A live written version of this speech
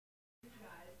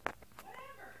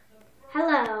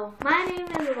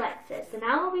so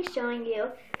now I'll be showing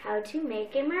you how to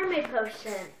make a mermaid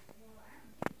potion.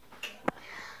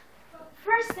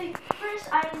 First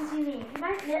items you need.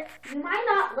 You might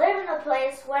not live in a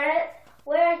place where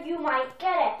you might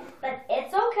get it, but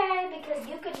it's okay because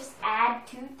you could just add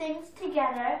two things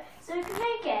together so you can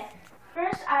make it.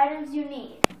 First items you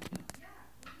need.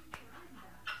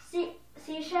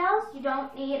 Seashells, you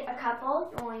don't need a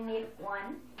couple, you only need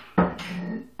one.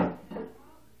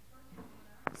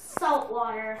 Salt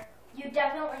water, you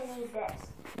definitely need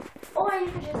this. Or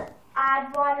you could just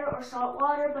add water or salt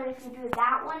water, but if you do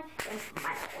that one, then it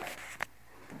might not work.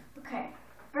 Okay,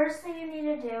 first thing you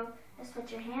need to do is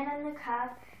put your hand in the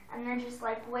cup and then just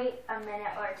like wait a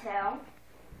minute or two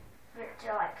for it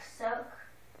to like soak.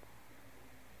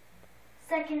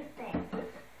 Second thing,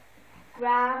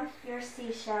 grab your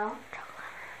seashell.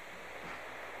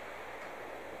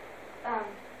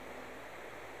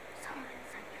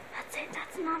 That's it,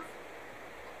 that's enough.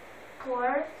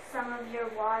 Pour some of your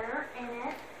water in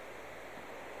it.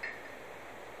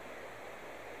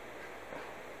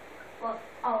 Well,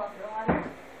 all of your water.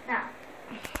 Now,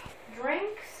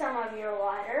 drink some of your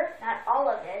water, not all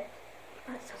of it.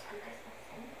 But so sometimes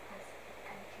listen, because it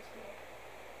kind of tastes weird.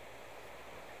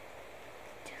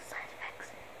 Do side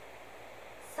effects.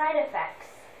 Side effects.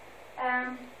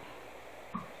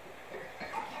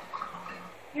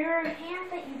 Your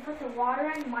hand that you put the water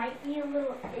in might be a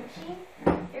little itchy.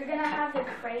 You're going to have the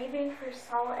craving for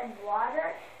salt and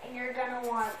water, and you're going to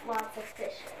want lots of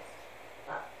fishes.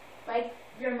 Like,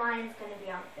 your mind's going to be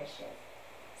on fishes.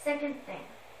 Second thing,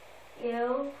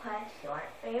 you put your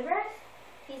favorite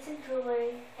piece of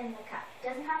jewelry in the cup. It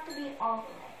doesn't have to be all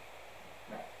the way,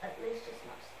 but at least just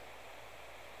most.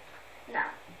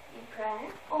 Now, you pray,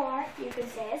 or you can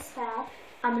say a spell.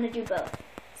 I'm going to do both.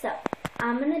 So,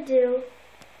 I'm going to do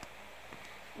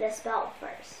the spell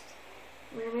first.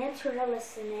 Mermaids who are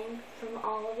listening from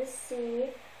all of the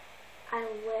sea, I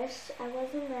wish I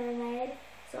was a mermaid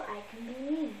so I can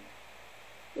be me.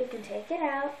 You can take it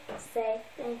out, say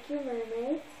thank you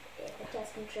mermaids, if it does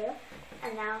come true,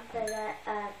 and now for the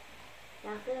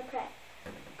prayer.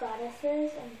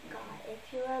 Goddesses and God,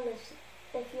 if you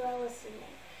are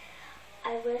listening,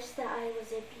 I wish that I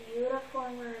was a beautiful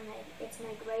mermaid. It's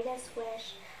my greatest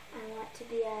wish. I want to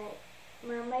be a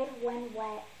mermaid when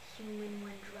wet, human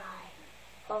when dry.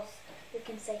 Also, you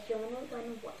can say human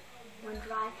when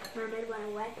dry, mermaid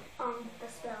when wet on the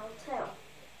spell too.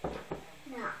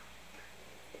 Now,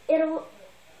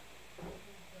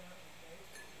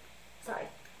 sorry,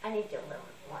 I need to do a little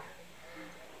bit more.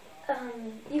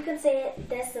 You can say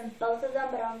this in both of them,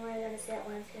 but I'm only going to say it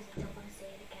once because I don't want to say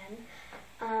it again.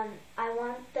 I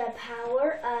want the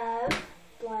power of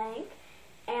blank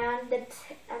and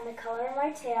the color of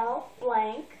my tail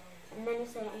blank, and then you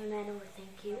say amen or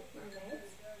thank you,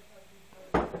 mermaids.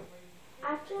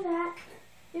 After that,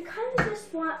 you kind of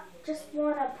just want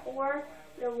to pour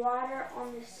the water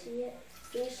on the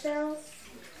seashells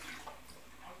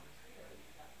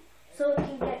so you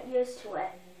can get used to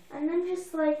it, and then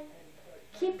just like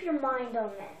keep your mind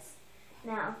on this.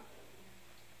 Now,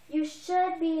 you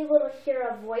should be able to hear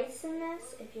a voice in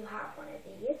this if you have one of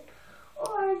these,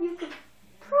 or you could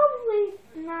probably,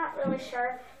 not really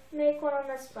sure, make one on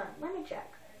this one. Let me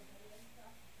check.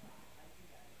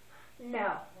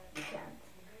 No, you can't.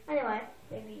 Anyway,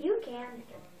 maybe you can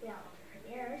because we all have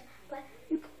different ears, but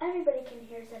everybody can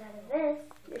hear it out of this.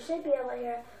 You should be able to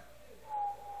hear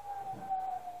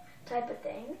type of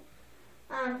thing.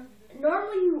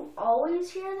 Normally you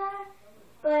always hear that,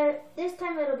 but this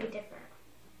time it'll be different.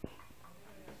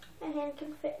 My hand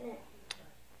can fit in it.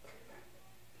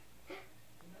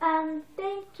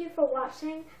 Thank you for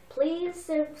watching. Please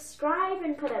subscribe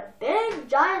and put a big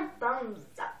giant thumbs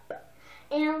up.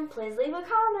 And please leave a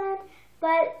comment.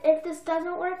 But if this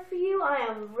doesn't work for you, I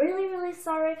am really, really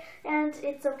sorry. And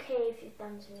it's okay if you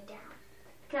thumbs me down.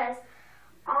 Because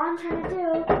all I'm trying to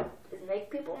do is make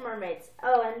people mermaids.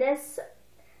 Oh, and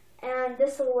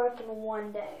this will work in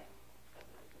one day.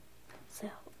 So,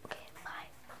 okay,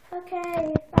 bye.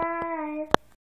 Okay, bye.